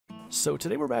So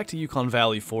today we're back to Yukon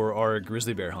Valley for our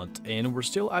grizzly bear hunt, and we're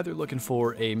still either looking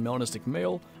for a melanistic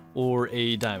male or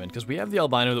a diamond, because we have the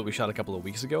albino that we shot a couple of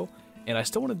weeks ago, and I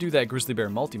still want to do that grizzly bear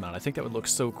multi-mount. I think that would look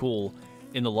so cool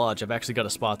in the lodge. I've actually got a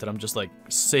spot that I'm just like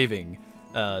saving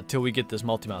till we get this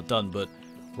multi-mount done, but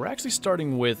we're actually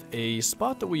starting with a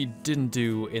spot that we didn't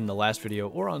do in the last video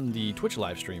or on the Twitch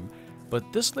live stream,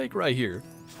 but this lake right here,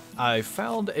 I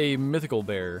found a mythical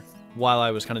bear while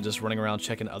I was kind of just running around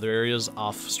checking other areas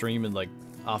off stream and like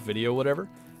off video, whatever.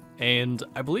 And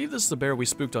I believe this is a bear we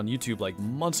spooked on YouTube like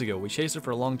months ago. We chased it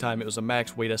for a long time. It was a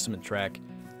max weight estimate track,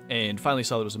 and finally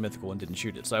saw that it was a mythical and didn't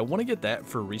shoot it. So I want to get that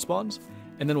for respawns,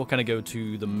 and then we'll kind of go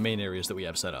to the main areas that we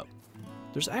have set up.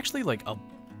 There's actually like a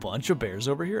bunch of bears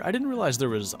over here. I didn't realize there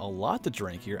was a lot to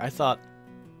drink here. I thought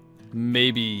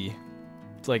maybe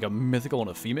it's like a mythical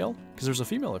and a female, because there's a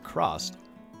female across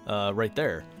right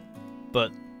there,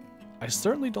 but I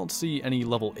certainly don't see any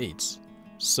level 8s,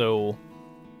 so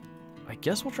I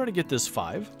guess we'll try to get this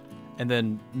 5, and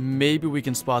then maybe we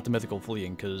can spot the mythical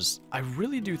fleeing, because I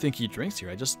really do think he drinks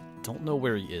here. I just don't know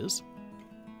where he is.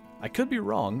 I could be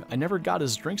wrong. I never got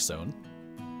his drink zone,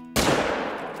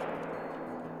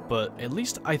 but at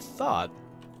least I thought,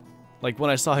 like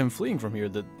when I saw him fleeing from here,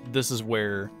 that this is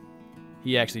where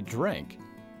he actually drank,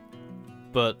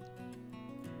 but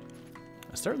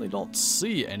I certainly don't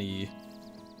see any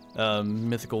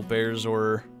mythical bears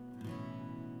or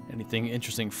anything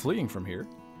interesting fleeing from here.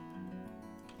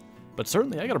 But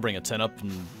certainly I gotta bring a tent up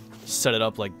and set it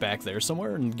up like back there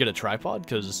somewhere and get a tripod,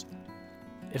 because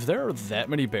if there are that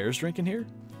many bears drinking here,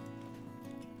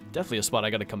 definitely a spot I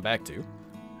gotta come back to.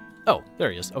 Oh,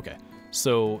 there he is. Okay,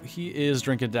 so he is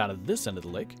drinking down at this end of the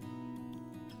lake.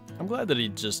 I'm glad that he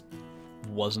just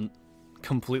wasn't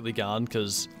completely gone,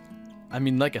 because I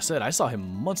mean, like I said, I saw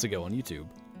him months ago on YouTube,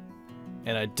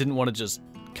 and I didn't want to just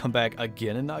come back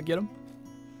again and not get him.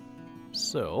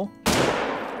 So,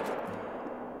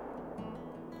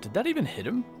 did that even hit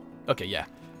him? Okay, yeah.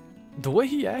 The way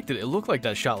he acted, it looked like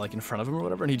that shot like in front of him or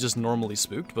whatever, and he just normally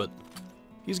spooked, but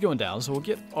he's going down. So we'll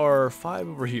get our 5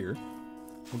 over here.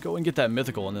 We'll go and get that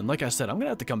mythical, and then like I said, I'm going to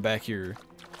have to come back here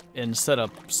and set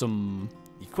up some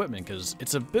equipment, because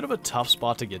it's a bit of a tough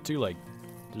spot to get to. Like,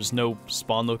 there's no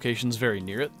spawn locations very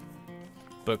near it.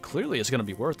 But clearly it's going to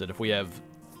be worth it if we have,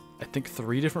 I think,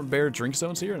 3 different bear drink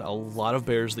zones here and a lot of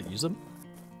bears that use them.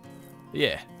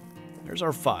 Yeah, there's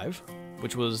our 5,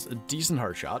 which was a decent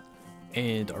heart shot.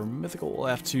 And our mythical will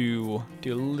have to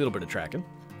do a little bit of tracking.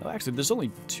 Oh, actually, there's only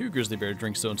 2 grizzly bear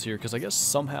drink zones here, because I guess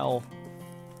somehow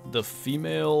the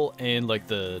female and like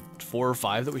the 4 or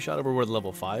 5 that we shot over where the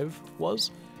level 5 was,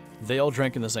 they all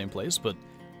drank in the same place. But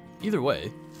either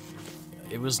way,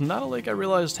 it was not a lake I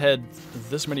realized had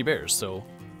this many bears, so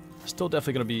still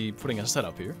definitely going to be putting a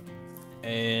setup here.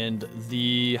 And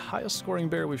the highest scoring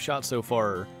bear we've shot so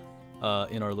far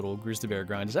in our little grizzly bear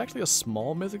grind is actually a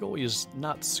small mythical. He is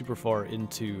not super far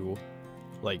into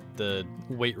like the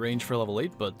weight range for level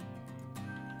 8, but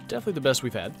definitely the best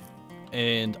we've had.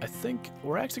 And I think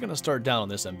we're actually going to start down on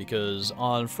this end, because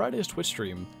on Friday's Twitch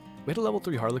stream, we had a level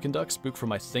 3 Harlequin duck spook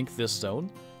from I think this zone,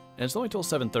 and it's only till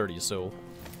 7:30, so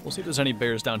we'll see if there's any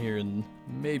bears down here, and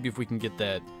maybe if we can get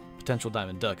that potential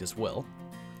diamond duck as well.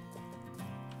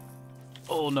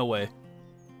 Oh, no way.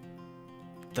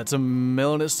 That's a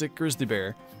melanistic grizzly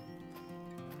bear.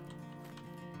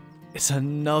 It's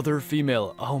another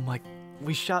female. Oh my,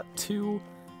 we shot 2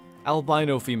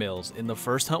 albino females in the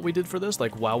first hunt we did for this,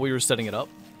 like while we were setting it up.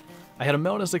 I had a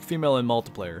melanistic female in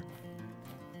multiplayer,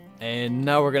 and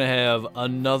now we're gonna have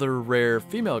another rare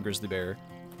female grizzly bear,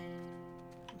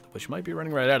 which might be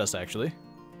running right at us, actually.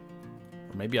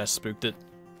 Or maybe I spooked it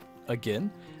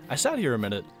again. I sat here a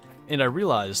minute, and I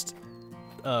realized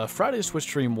Friday's Twitch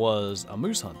stream was a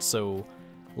moose hunt, so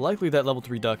likely that level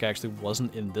 3 duck actually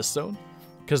wasn't in this zone,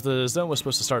 because the zone was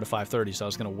supposed to start at 5:30, so I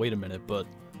was going to wait a minute, but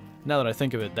now that I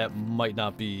think of it, that might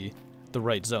not be the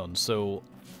right zone. So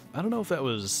I don't know if that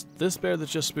was this bear that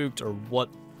just spooked or what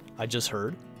I just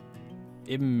heard.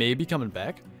 It may be coming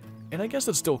back. And I guess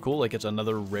it's still cool, like it's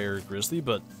another rare grizzly,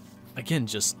 but again,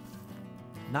 just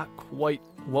not quite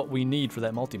what we need for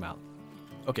that multi-mount.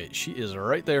 Okay, she is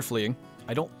right there fleeing.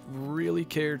 I don't really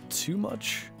care too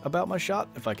much about my shot,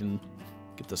 if I can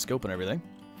get the scope and everything.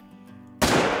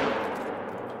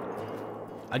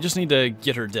 I just need to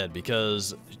get her dead,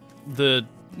 because the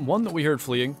one that we heard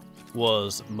fleeing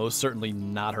was most certainly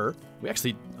not her. We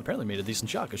actually apparently made a decent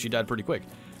shot, because she died pretty quick.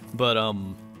 But,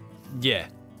 yeah.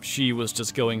 She was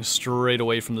just going straight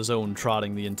away from the zone,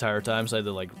 trotting the entire time, so I had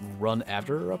to, like, run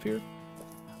after her up here.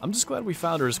 I'm just glad we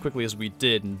found her as quickly as we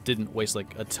did and didn't waste,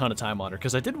 like, a ton of time on her,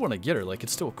 because I did want to get her. Like,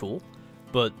 it's still cool,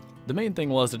 but The main thing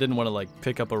was I didn't want to like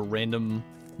pick up a random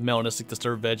melanistic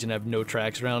disturbed veg and have no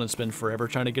tracks around and spend forever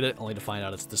trying to get it, only to find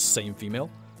out it's the same female.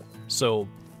 So,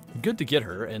 good to get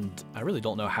her, and I really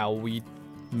don't know how we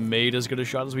made as good a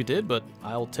shot as we did, but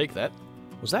I'll take that.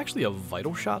 It was actually a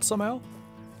vital shot somehow,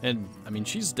 and I mean,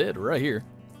 she's dead right here.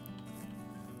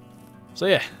 So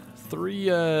yeah, three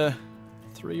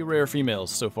rare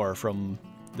females so far from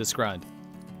this grind.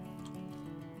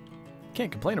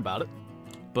 Can't complain about it,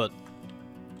 but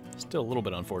still a little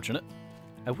bit unfortunate.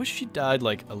 I wish she died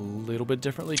like a little bit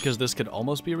differently, because this could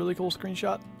almost be a really cool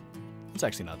screenshot. It's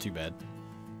actually not too bad.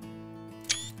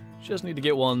 Just need to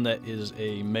get one that is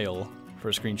a male for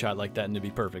a screenshot like that and to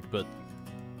be perfect, but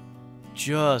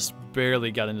just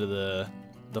barely got into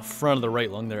the front of the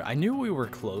right lung there. I knew we were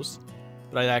close,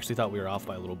 but I actually thought we were off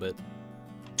by a little bit.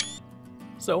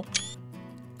 So,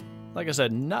 like I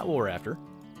said, not what we're after,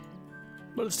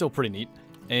 but it's still pretty neat.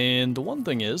 And the one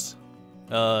thing is,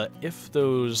 if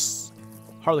those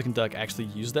Harlequin duck actually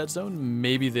use that zone,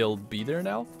 maybe they'll be there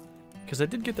now, because I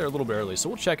did get there a little bit early, so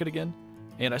we'll check it again.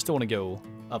 And I still want to go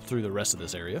up through the rest of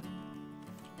this area.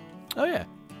 Oh yeah,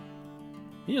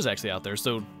 he is actually out there,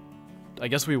 so I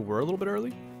guess we were a little bit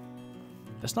early.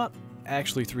 That's not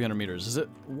actually 300 meters. Is it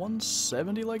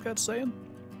 170 like that's saying?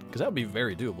 Because that would be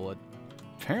very doable. It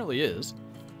apparently is.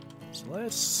 So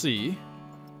let's see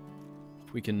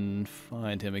if we can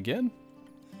find him again.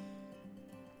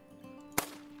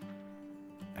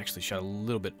 Actually shot a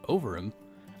little bit over him.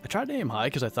 I tried to aim high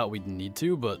because I thought we'd need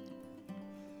to, but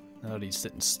now that he's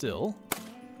sitting still.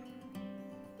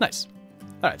 Nice.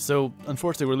 Alright, so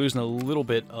unfortunately we're losing a little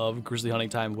bit of grizzly hunting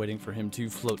time waiting for him to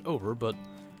float over, but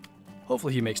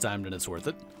hopefully he makes time and it's worth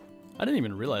it. I didn't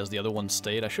even realize the other one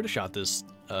stayed. I should have shot this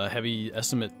heavy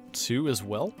estimate 2 as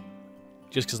well,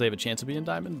 just because they have a chance of being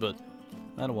diamond, but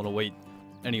I don't want to wait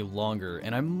any longer.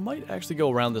 And I might actually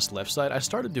go around this left side. I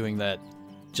started doing that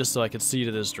just so I could see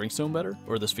to this drink zone better,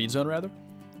 or this feed zone rather,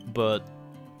 but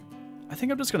I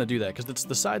think I'm just going to do that because it's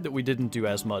the side that we didn't do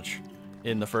as much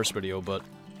in the first video, but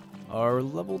our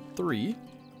level 3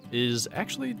 is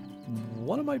actually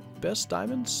one of my best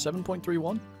diamonds,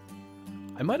 7.31.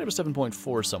 I might have a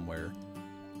 7.4 somewhere.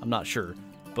 I'm not sure,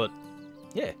 but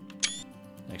yeah.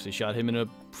 Actually shot him in a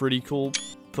pretty cool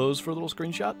pose for a little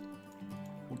screenshot.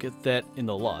 We'll get that in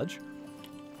the lodge.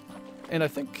 And I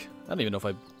think, I don't even know if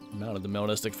I mounted the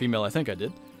melanistic female, I think I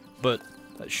did, but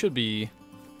that should be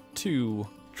 2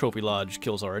 trophy lodge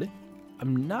kills already.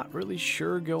 I'm not really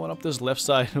sure going up this left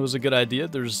side was a good idea.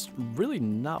 There's really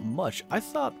not much. I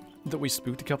thought that we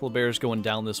spooked a couple of bears going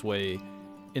down this way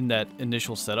in that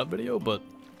initial setup video, but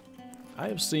I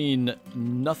have seen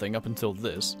nothing up until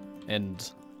this,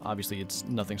 and obviously it's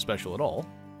nothing special at all.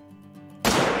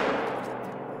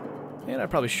 And I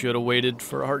probably should have waited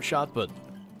for a heart shot, but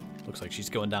looks like she's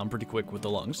going down pretty quick with the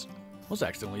lungs. It was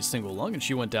actually only a single lung, and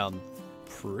she went down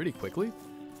pretty quickly,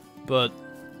 but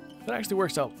that actually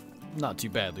works out not too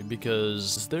badly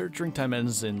because their drink time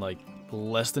ends in like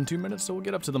less than 2 minutes, so we'll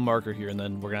get up to the marker here and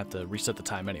then we're gonna have to reset the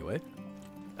time anyway.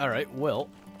 Alright, well,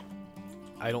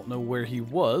 I don't know where he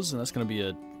was, and that's gonna be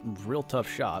a real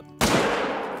tough shot,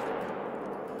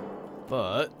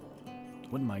 but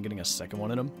wouldn't mind getting a second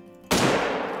one in him.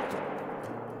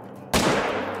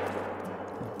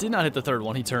 Did not hit the third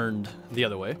one. He turned the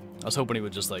other way. I was hoping he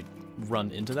would just like run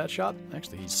into that shot.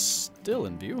 Actually, he's still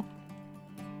in view.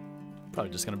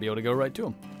 Probably just going to be able to go right to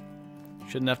him.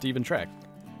 Shouldn't have to even track.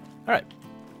 Alright.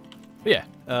 But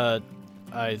yeah,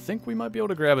 I think we might be able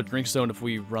to grab a drink zone if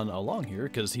we run along here,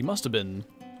 because he must have been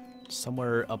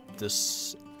somewhere up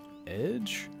this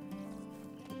edge.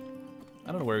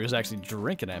 I don't know where he was actually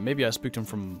drinking at. Maybe I spooked him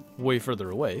from way further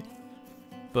away.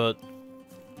 But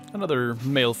another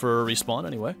male for a respawn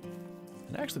anyway.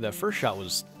 And actually that first shot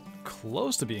was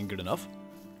close to being good enough.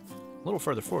 A little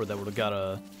further forward that would have got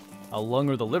a lung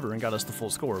or the liver and got us the full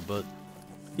score, but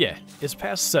yeah, it's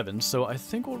past 7, so I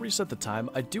think we'll reset the time.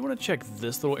 I do want to check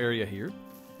this little area here,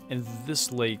 and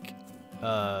this lake,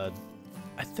 I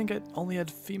think I only had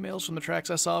females from the tracks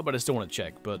I saw, but I still want to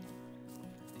check, but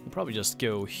we'll probably just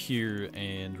go here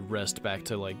and rest back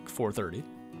to like 4:30.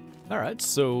 Alright,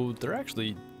 so there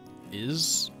actually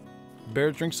is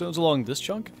bear drink zones along this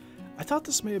chunk. I thought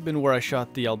this may have been where I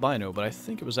shot the albino, but I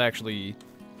think it was actually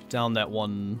down that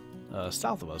one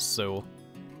south of us, so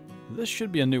this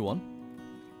should be a new one.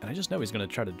 And I just know he's going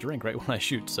to try to drink right when I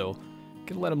shoot, so I'm going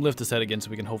to let him lift his head again so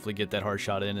we can hopefully get that hard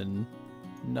shot in and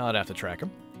not have to track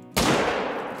him.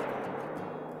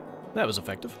 That was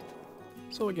effective.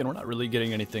 So again, we're not really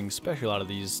getting anything special out of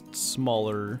these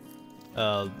smaller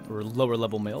or lower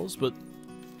level males, but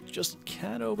just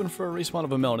kind of open for a respawn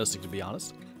of a melanistic, to be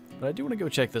honest. But I do want to go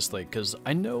check this lake, because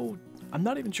I know I'm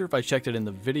not even sure if I checked it in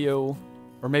the video,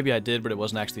 or maybe I did, but it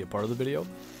wasn't actually a part of the video.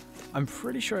 I'm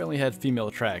pretty sure I only had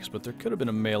female tracks, but there could have been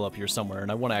a male up here somewhere,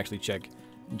 and I want to actually check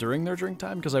during their drink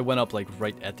time, because I went up like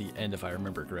right at the end if I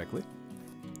remember correctly.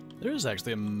 There is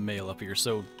actually a male up here,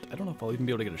 so I don't know if I'll even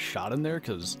be able to get a shot in there,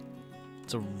 because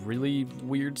it's a really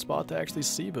weird spot to actually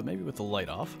see, but maybe with the light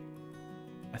off.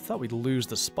 I thought we'd lose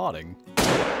the spotting.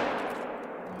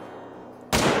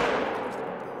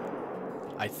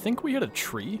 I think we hit a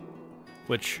tree,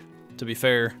 which, to be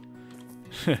fair,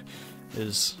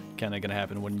 is kind of going to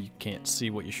happen when you can't see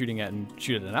what you're shooting at and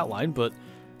shoot at an outline, but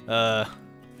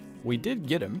we did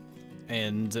get him,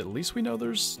 and at least we know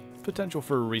there's potential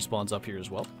for respawns up here as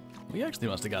well. We actually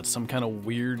must have got some kind of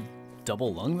weird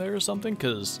double lung there or something,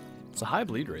 because it's a high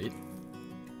bleed rate.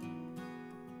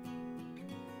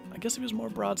 I guess he was more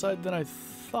broadside than I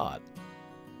thought.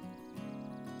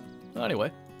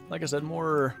 Anyway, like I said,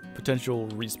 more potential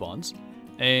respawns.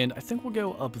 And I think we'll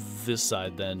go up this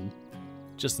side then,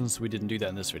 just since we didn't do that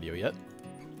in this video yet.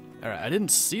 Alright, I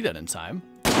didn't see that in time.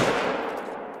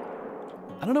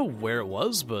 I don't know where it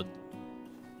was, but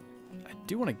I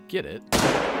do want to get it.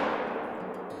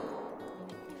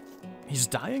 He's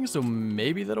dying, so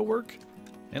maybe that'll work.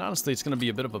 And honestly, it's going to be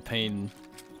a bit of a pain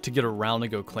to get around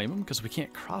and go claim him, because we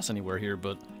can't cross anywhere here,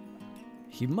 but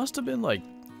he must have been, like,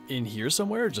 in here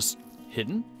somewhere, just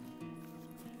hidden.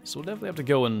 So we'll definitely have to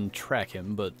go and track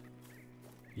him, but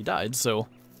he died, so...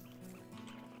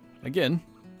 Again,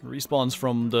 respawns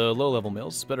from the low-level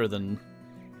males is better than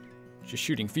just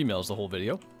shooting females the whole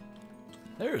video.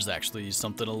 There's actually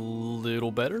something a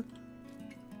little better.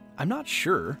 I'm not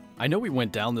sure. I know we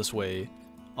went down this way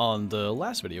on the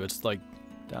last video. It's like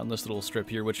down this little strip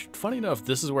here, which, funny enough,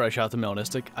 this is where I shot the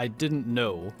melanistic. I didn't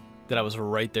know that I was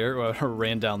right there, or I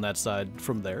ran down that side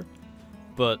from there.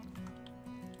 But,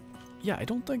 yeah, I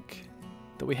don't think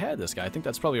that we had this guy. I think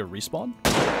that's probably a respawn.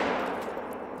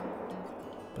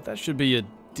 But that should be a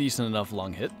decent enough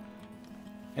lung hit.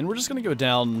 And we're just going to go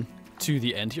down to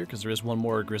the end here, because there is one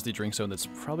more Grizzly drink zone that's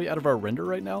probably out of our render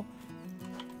right now.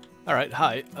 Alright,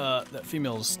 hi. That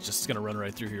female's just going to run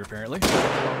right through here, apparently.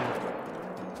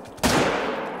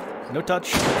 No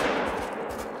touch.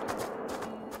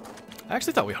 I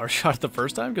actually thought we hard shot it the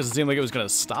first time, because it seemed like it was going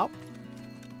to stop.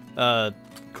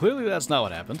 Clearly that's not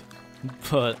what happened.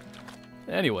 But,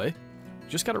 anyway.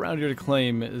 Just got around here to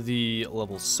claim the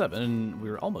level 7, and we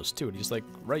were almost to it. He's like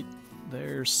right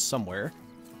there somewhere.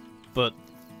 But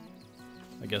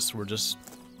I guess we're just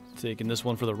taking this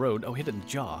one for the road. Oh, hit it in the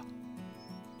jaw.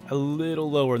 A little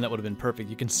lower, and that would have been perfect.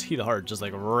 You can see the heart just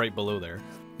like right below there.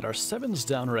 And our 7's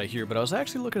down right here, but I was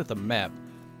actually looking at the map.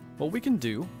 What we can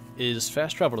do is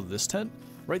fast travel to this tent.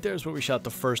 Right there is where we shot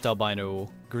the first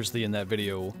albino grizzly in that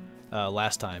video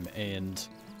last time, and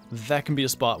that can be a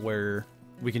spot where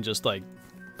we can just like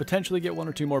potentially get 1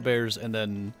 or 2 more bears and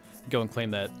then go and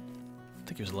claim that. I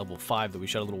think it was a level 5 that we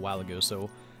shot a little while ago, so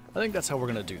I think that's how we're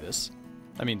going to do this.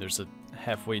 I mean, there's a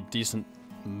halfway decent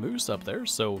moose up there,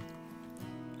 so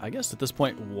I guess at this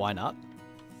point, why not?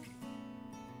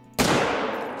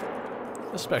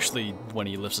 Especially when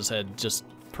he lifts his head, just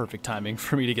perfect timing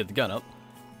for me to get the gun up.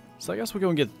 So I guess we'll go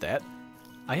and get that.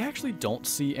 I actually don't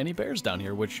see any bears down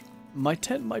here, which my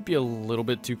tent might be a little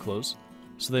bit too close.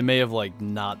 So they may have, like,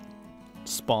 not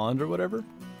spawned or whatever.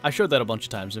 I showed that a bunch of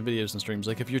times in videos and streams.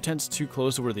 Like, if your tent's too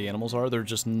close to where the animals are, they're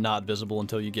just not visible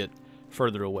until you get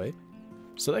further away.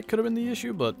 So that could have been the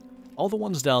issue, but all the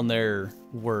ones down there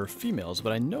were females.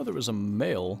 But I know there was a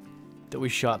male that we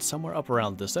shot somewhere up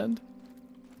around this end.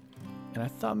 And I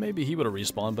thought maybe he would have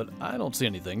respawned, but I don't see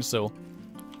anything. So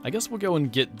I guess we'll go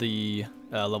and get the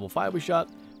level 5 we shot.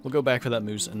 We'll go back for that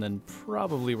moose, and then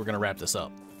probably we're going to wrap this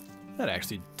up. That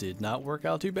actually did not work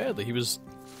out too badly. He was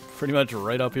pretty much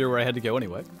right up here where I had to go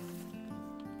anyway.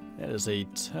 That is a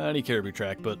tiny caribou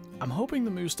track, but I'm hoping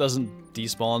the moose doesn't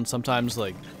despawn. Sometimes,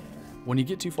 like, when you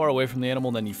get too far away from the animal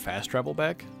and then you fast travel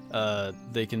back,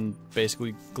 they can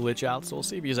basically glitch out, so we'll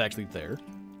see if he's actually there.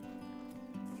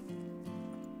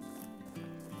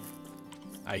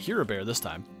 I hear a bear this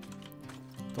time.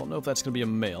 Don't know if that's going to be a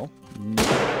male.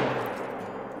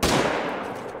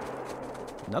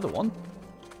 Another one.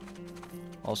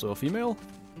 Also a female.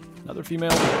 Another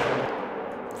female.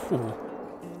 Ooh.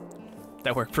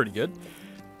 That worked pretty good.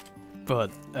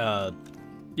 But,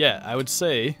 yeah, I would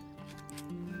say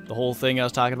the whole thing I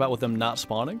was talking about with them not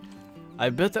spawning, I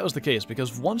bet that was the case,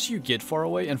 because once you get far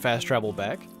away and fast travel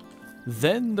back,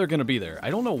 then they're going to be there. I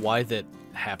don't know why that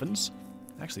happens.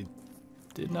 Actually,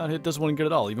 did not hit this one good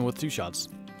at all, even with 2 shots.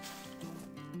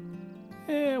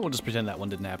 We'll just pretend that one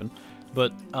didn't happen.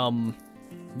 But,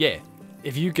 yeah,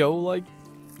 if you go, like,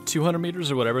 200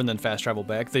 meters or whatever and then fast travel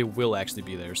back, they will actually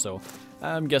be there. So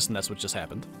I'm guessing that's what just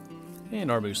happened. And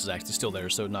our moose is actually still there,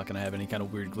 so not going to have any kind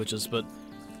of weird glitches. But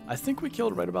I think we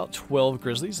killed right about 12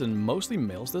 grizzlies, and mostly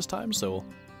males this time, so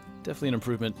definitely an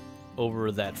improvement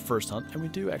over that first hunt. And we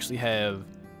do actually have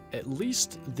at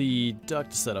least the duck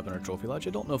to set up in our trophy lodge.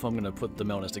 I don't know if I'm going to put the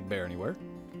melanistic bear anywhere.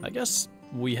 I guess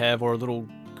we have our little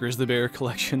grizzly bear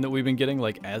collection that we've been getting,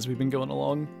 like, as we've been going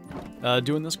along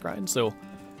doing this grind, so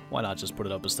why not just put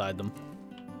it up beside them?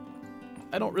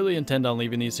 I don't really intend on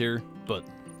leaving these here, but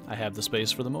I have the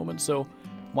space for the moment, so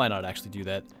why not actually do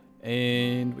that?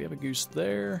 And we have a goose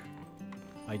there.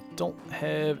 I don't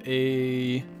have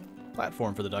a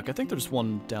platform for the duck. I think there's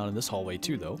one down in this hallway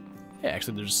too, though. Yeah,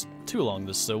 actually there's two along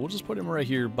this, so we'll just put him right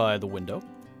here by the window.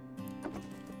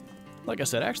 Like I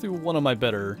said, actually one of my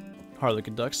better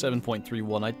Harlequin ducks,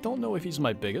 7.31. I don't know if he's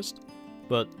my biggest,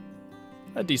 but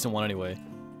a decent one anyway.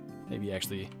 Maybe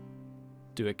actually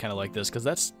do it kind of like this, because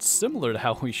that's similar to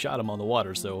how we shot him on the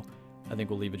water, so I think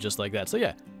we'll leave it just like that. So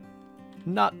yeah,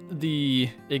 not the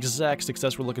exact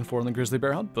success we're looking for in the grizzly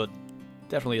bear hunt, but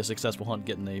definitely a successful hunt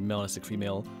getting a melanistic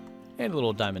female and a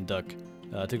little diamond duck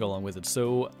to go along with it.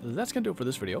 So that's going to do it for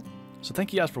this video. So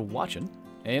thank you guys for watching,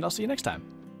 and I'll see you next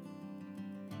time.